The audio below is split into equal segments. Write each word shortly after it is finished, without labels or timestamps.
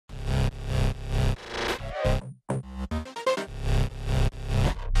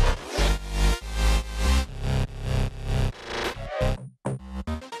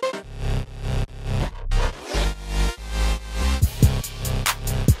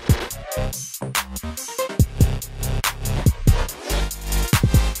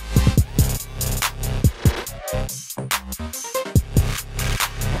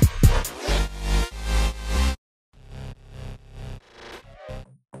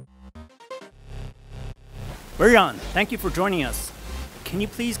Wei-Ran, thank you for joining us. Can you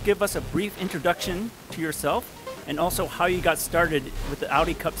please give us a brief introduction to yourself and also how you got started with the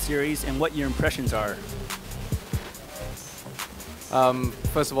Audi Cup Series and what your impressions are?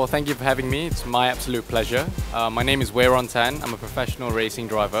 First of all, thank you for having me. It's my absolute pleasure. My name is Wei-Ran Tan. I'm a professional racing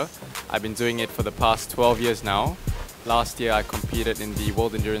driver. I've been doing it for the past 12 years now. Last year I competed in the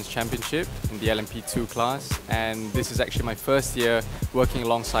World Endurance Championship in the LMP2 class, and this is actually my first year working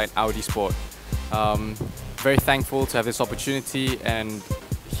alongside Audi Sport. Very thankful to have this opportunity, and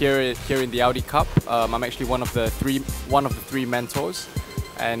here in the Audi Cup, I'm actually one of the three mentors,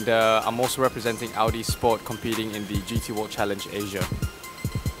 and I'm also representing Audi Sport competing in the GT World Challenge Asia.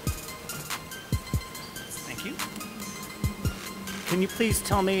 Thank you. Can you please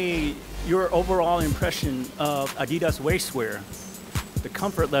tell me your overall impression of Adidas racewear, the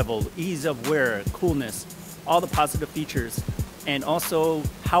comfort level, ease of wear, coolness, all the positive features, and also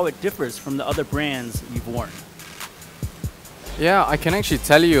how it differs from the other brands you've worn? Yeah, I can actually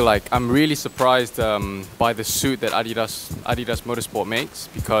tell you, like, I'm really surprised by the suit that Adidas Motorsport makes,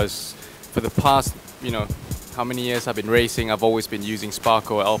 because for the past, how many years I've been racing, I've always been using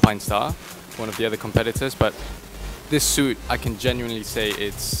Sparco or Alpine Star, one of the other competitors, but this suit, I can genuinely say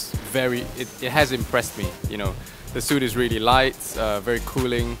it has impressed me. The suit is really light, very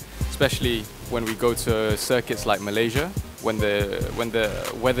cooling, especially when we go to circuits like Malaysia, when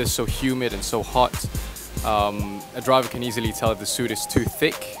the weather's so humid and so hot. A driver can easily tell if the suit is too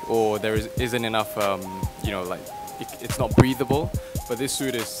thick or there isn't enough, it's not breathable. But this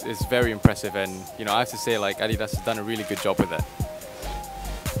suit is very impressive, and I have to say, like, Adidas has done a really good job with that.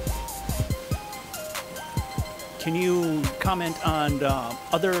 Can you comment on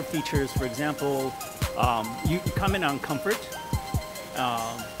other features? For example, you comment on comfort,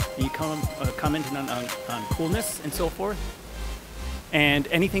 you commented on coolness and so forth, and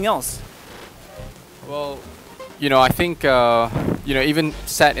anything else? Well, I think, even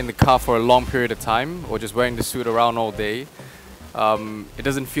sat in the car for a long period of time or just wearing the suit around all day, it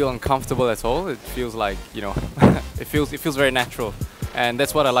doesn't feel uncomfortable at all. It feels like, it feels very natural. And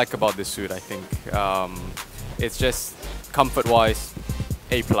that's what I like about this suit, I think. It's just comfort-wise,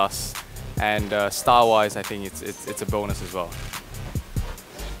 A+, and style-wise, I think it's a bonus as well.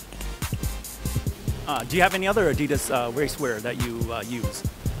 Do you have any other Adidas racewear that you use?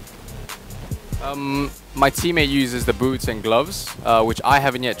 My teammate uses the boots and gloves, which I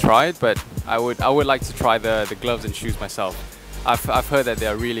haven't yet tried, but I would like to try the gloves and shoes myself. I've heard that they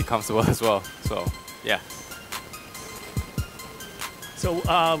are really comfortable as well. So yeah. So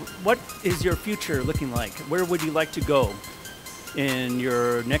what is your future looking like? Where would you like to go in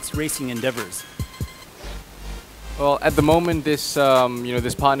your next racing endeavors? Well, at the moment, this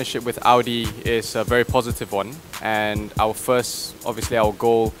this partnership with Audi is a very positive one, and obviously our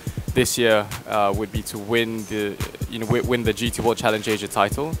goal this year would be to win the GT World Challenge Asia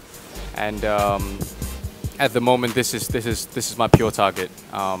title, and at the moment this is my pure target.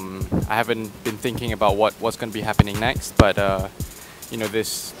 I haven't been thinking about what's going to be happening next, but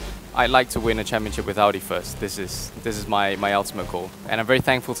I'd like to win a championship with Audi first. This is my ultimate goal, and I'm very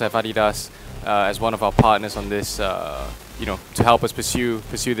thankful to have Adidas as one of our partners on this, to help us pursue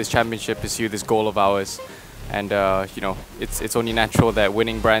this championship, pursue this goal of ours. And it's only natural that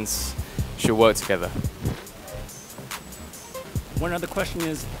winning brands should work together. One other question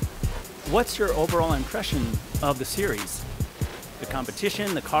is, what's your overall impression of the series? The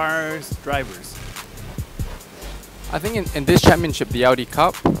competition, the cars, drivers? I think in this championship, the Audi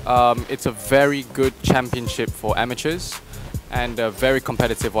Cup, it's a very good championship for amateurs and a very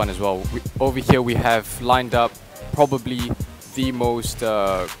competitive one as well. Over here we have lined up probably the most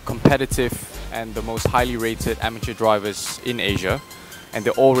competitive and the most highly rated amateur drivers in Asia, and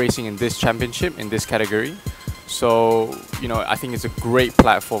they're all racing in this championship, in this category. So, I think it's a great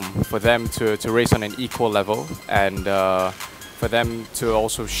platform for them to race on an equal level, and for them to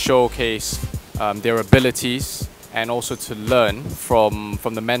also showcase their abilities and also to learn from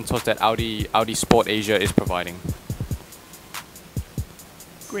the mentors that Audi Sport Asia is providing.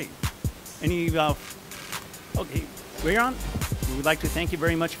 Great. Okay, Wei-Ran, we would like to thank you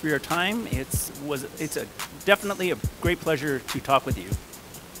very much for your time. It's definitely a great pleasure to talk with you.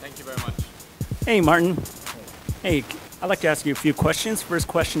 Thank you very much. Hey, Martin. Hey, I'd like to ask you a few questions. First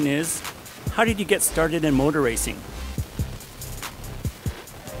question is, how did you get started in motor racing?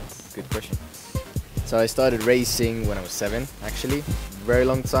 Good question. So I started racing when I was 7, actually, very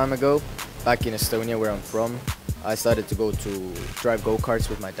long time ago, back in Estonia, where I'm from. I started to go to drive go-karts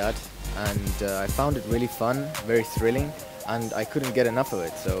with my dad, and I found it really fun, very thrilling, and I couldn't get enough of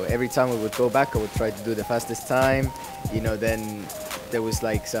it. So every time we would go back, I would try to do the fastest time, then there was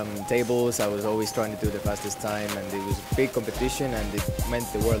like some tables. I was always trying to do the fastest time, and it was a big competition, and it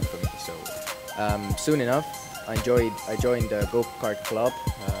meant the world for me. So soon enough, I joined the go-kart club.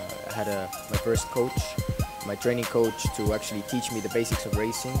 I had my first coach, my training coach, to actually teach me the basics of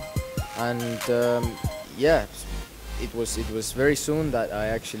racing, and yeah, it was very soon that I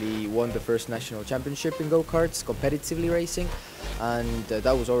actually won the first national championship in go-karts, competitively racing, and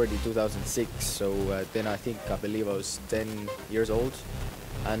that was already 2006. So then I believe I was 10 years old,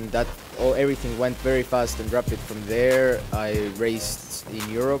 and everything went very fast and rapid from there. I raced in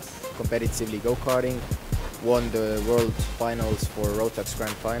Europe competitively go-karting, won the world finals for Rotax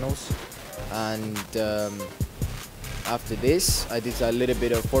Grand Finals, and after this I did a little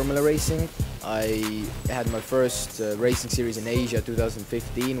bit of Formula racing. I had my first racing series in Asia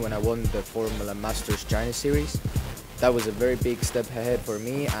 2015 when I won the Formula Masters China series. That was a very big step ahead for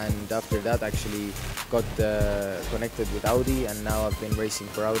me, and after that actually got connected with Audi, and now I've been racing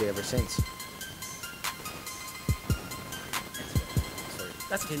for Audi ever since. Sorry.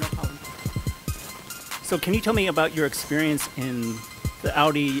 That's okay, no problem. So can you tell me about your experience in the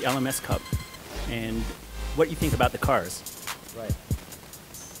Audi LMS Cup and what you think about the cars? Right.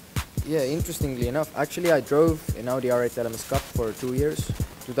 Yeah, interestingly enough, actually I drove in Audi R8 LMS Cup for 2 years,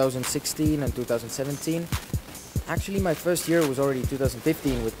 2016 and 2017. Actually my first year was already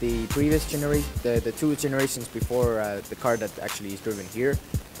 2015 with the previous generation, the 2 generations before the car that actually is driven here.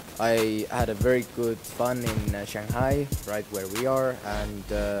 I had a very good fun in Shanghai, right where we are,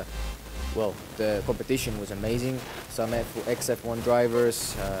 and well, the competition was amazing. Some XF1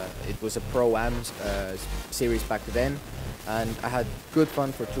 drivers, it was a Pro-Am series back then, and I had good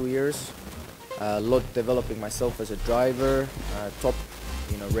fun for 2 years. A lot developing myself as a driver, top,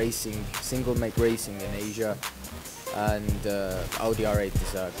 racing, single-make racing in Asia, and Audi R8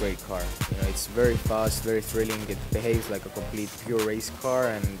 is a great car. It's very fast, very thrilling. It behaves like a complete pure race car,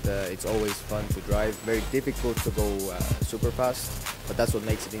 and it's always fun to drive. Very difficult to go super fast, but that's what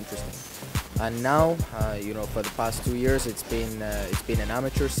makes it interesting. And now, for the past 2 years, it's been an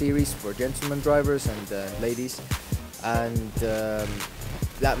amateur series for gentlemen drivers and ladies, and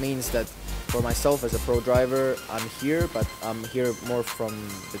that means that for myself as a pro driver, I'm here, but I'm here more from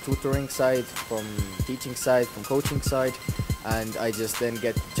the tutoring side, from teaching side, from coaching side, and I just then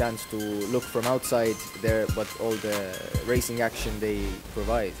get the chance to look from outside there what all the racing action they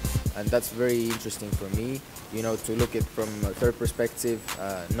provide, and that's very interesting for me, to look at from a third perspective,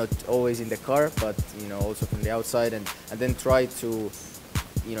 not always in the car, but also from the outside, and then try to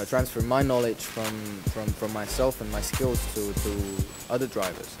transfer my knowledge from myself and my skills to other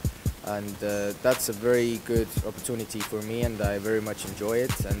drivers. And that's a very good opportunity for me, and I very much enjoy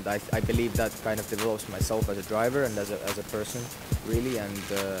it, and I believe that kind of develops myself as a driver and as a person, really, and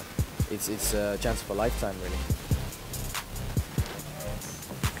it's a chance of a lifetime, really.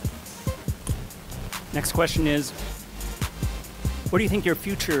 Next question is, what do you think your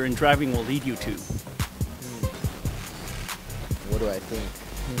future in driving will lead you to? What do I think?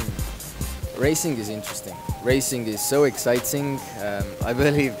 Racing is interesting. Racing is so exciting. I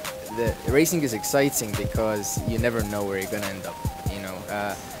believe the racing is exciting because you never know where you're gonna end up.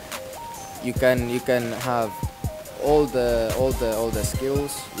 You can have all the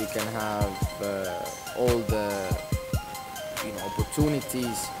skills. You can have all the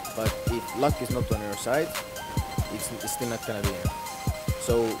opportunities, but if luck is not on your side, it's still not gonna be enough.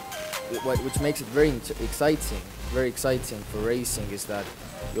 So, which makes it very exciting for racing is that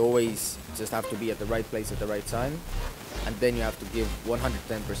you always just have to be at the right place at the right time, and then you have to give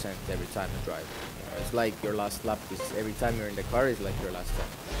 110% every time you drive. It's like your last lap, because every time you're in the car is like your last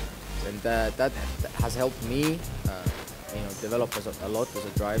time. And that has helped me develop a lot as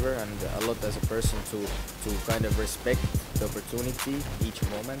a driver, and a lot as a person to kind of respect the opportunity each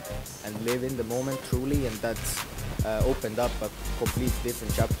moment and live in the moment truly, and that's opened up a complete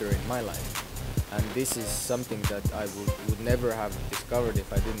different chapter in my life. And this is something that I would never have discovered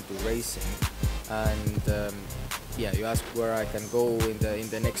if I didn't do racing. And yeah, you ask where I can go in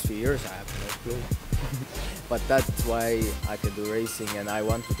the next few years, I have no clue. But that's why I can do racing, and I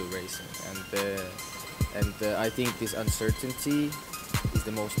want to do racing. And I think this uncertainty is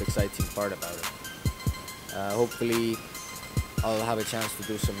the most exciting part about it. Hopefully, I'll have a chance to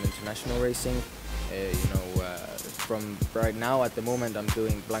do some international racing. From right now, at the moment, I'm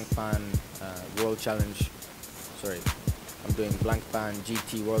doing Blancpain World Challenge. Sorry, I'm doing Blancpain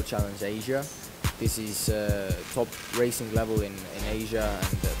GT World Challenge Asia. This is top racing level in Asia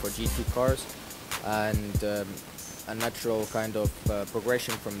and for GT cars. And a natural kind of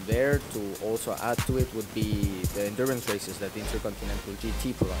progression from there to also add to it would be the endurance races that Intercontinental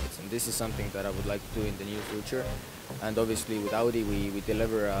GT provides, and this is something that I would like to do in the near future. And obviously with Audi we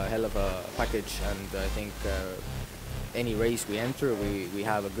deliver a hell of a package, and I think any race we enter we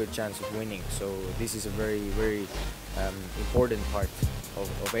have a good chance of winning. So this is a very important part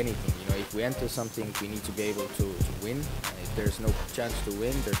of anything. You know, if we enter something, we need to be able to win. If there's no chance to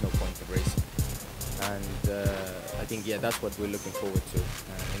win, there's no point in racing. And I think, yeah, that's what we're looking forward to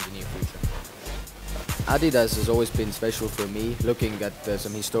in the near future. Adidas has always been special for me, looking at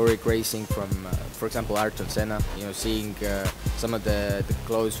some historic racing from, for example, Ayrton Senna, you know, seeing some of the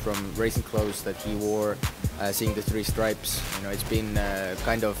clothes from racing clothes that he wore, seeing the 3 stripes, you know, it's been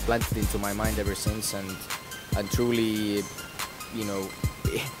kind of planted into my mind ever since, and truly, you know,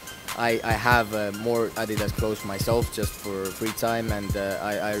 I have more Adidas clothes myself just for free time, and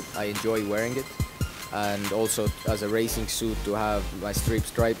I enjoy wearing it. And also as a racing suit, to have my three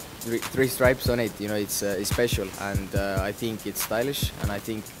stripes on it, you know, it's special, and I think it's stylish, and I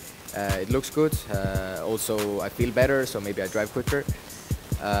think it looks good. Also I feel better, so maybe I drive quicker,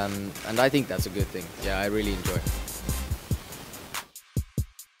 and I think that's a good thing. Yeah, I really enjoy it.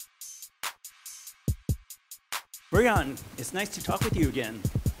 Brian, it's nice to talk with you again.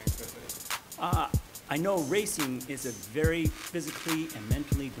 I know racing is a very physically and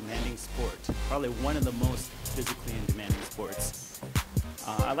mentally demanding sport, probably one of the most physically and demanding sports.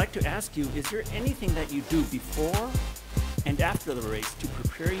 I'd like to ask you, is there anything that you do before and after the race to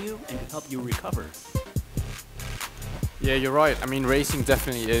prepare you and to help you recover? Yeah, you're right. I mean, racing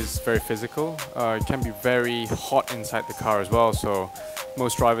definitely is very physical. It can be very hot inside the car as well, so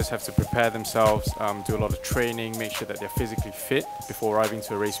most drivers have to prepare themselves, do a lot of training, make sure that they're physically fit before arriving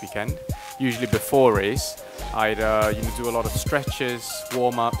to a race weekend. Usually before race, I'd do a lot of stretches,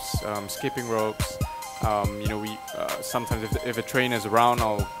 warm-ups, skipping ropes. Sometimes if a trainer's around,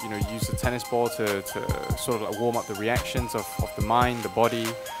 I'll use the tennis ball to sort of like warm up the reactions of the mind, the body.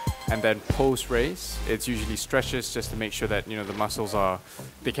 And then post-race, it's usually stretches just to make sure that the muscles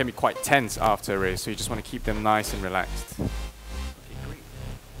they can be quite tense after a race, so you just want to keep them nice and relaxed. Okay, great.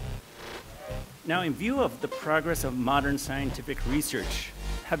 Now, in view of the progress of modern scientific research,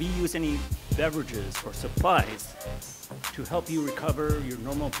 have you used any beverages or supplies to help you recover your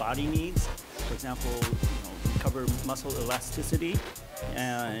normal body needs? For example, recover muscle elasticity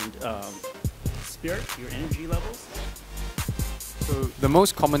and spirit, your energy levels? So the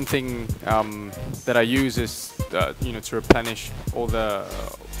most common thing that I use is to replenish all the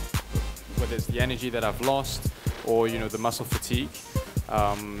whether it's the energy that I've lost or the muscle fatigue,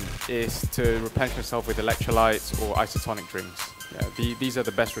 is to replenish myself with electrolytes or isotonic drinks. Yeah, these are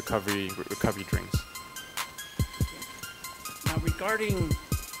the best recovery drinks. Now regarding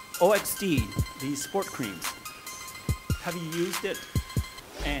OXD, these sport creams, have you used it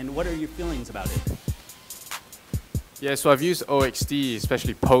and what are your feelings about it? Yeah, so I've used OXD,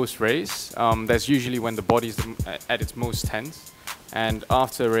 especially post-race. That's usually when the body's at its most tense. And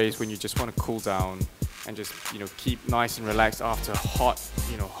after a race, when you just want to cool down and just keep nice and relaxed after a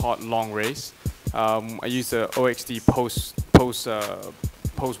hot long race, I use the OXD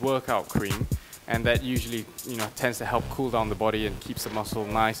post-workout cream, and that usually tends to help cool down the body and keeps the muscle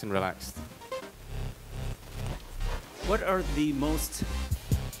nice and relaxed. What are the most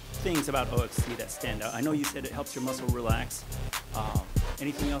things about OXD that stand out? I know you said it helps your muscle relax.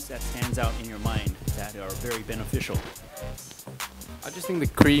 Anything else that stands out in your mind that are very beneficial? I just think the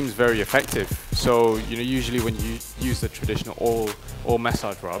cream's very effective. So usually when you use the traditional oil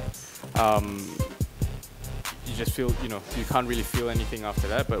massage rub, you just feel you can't really feel anything after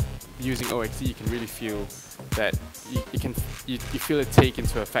that. But using OXD, you can really feel that you feel it take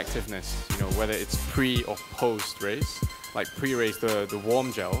into effectiveness. Whether it's pre or post race. Like pre-race, the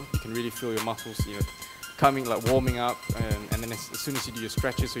warm gel, you can really feel your muscles, coming, like warming up, and then as soon as you do your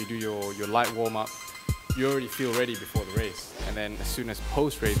stretches or you do your light warm-up, you already feel ready before the race. And then as soon as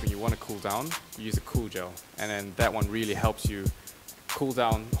post-race, when you want to cool down, you use a cool gel, and then that one really helps you cool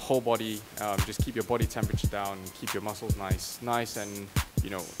down the whole body, just keep your body temperature down, keep your muscles nice and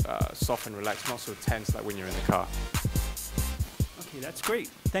soft and relaxed, not so tense like when you're in the car. Okay, that's great.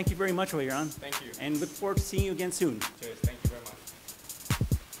 Thank you very much, Oyeran. Thank you. And look forward to seeing you again soon. Cheers. Thank you very much.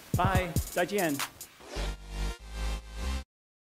 Bye. 再见.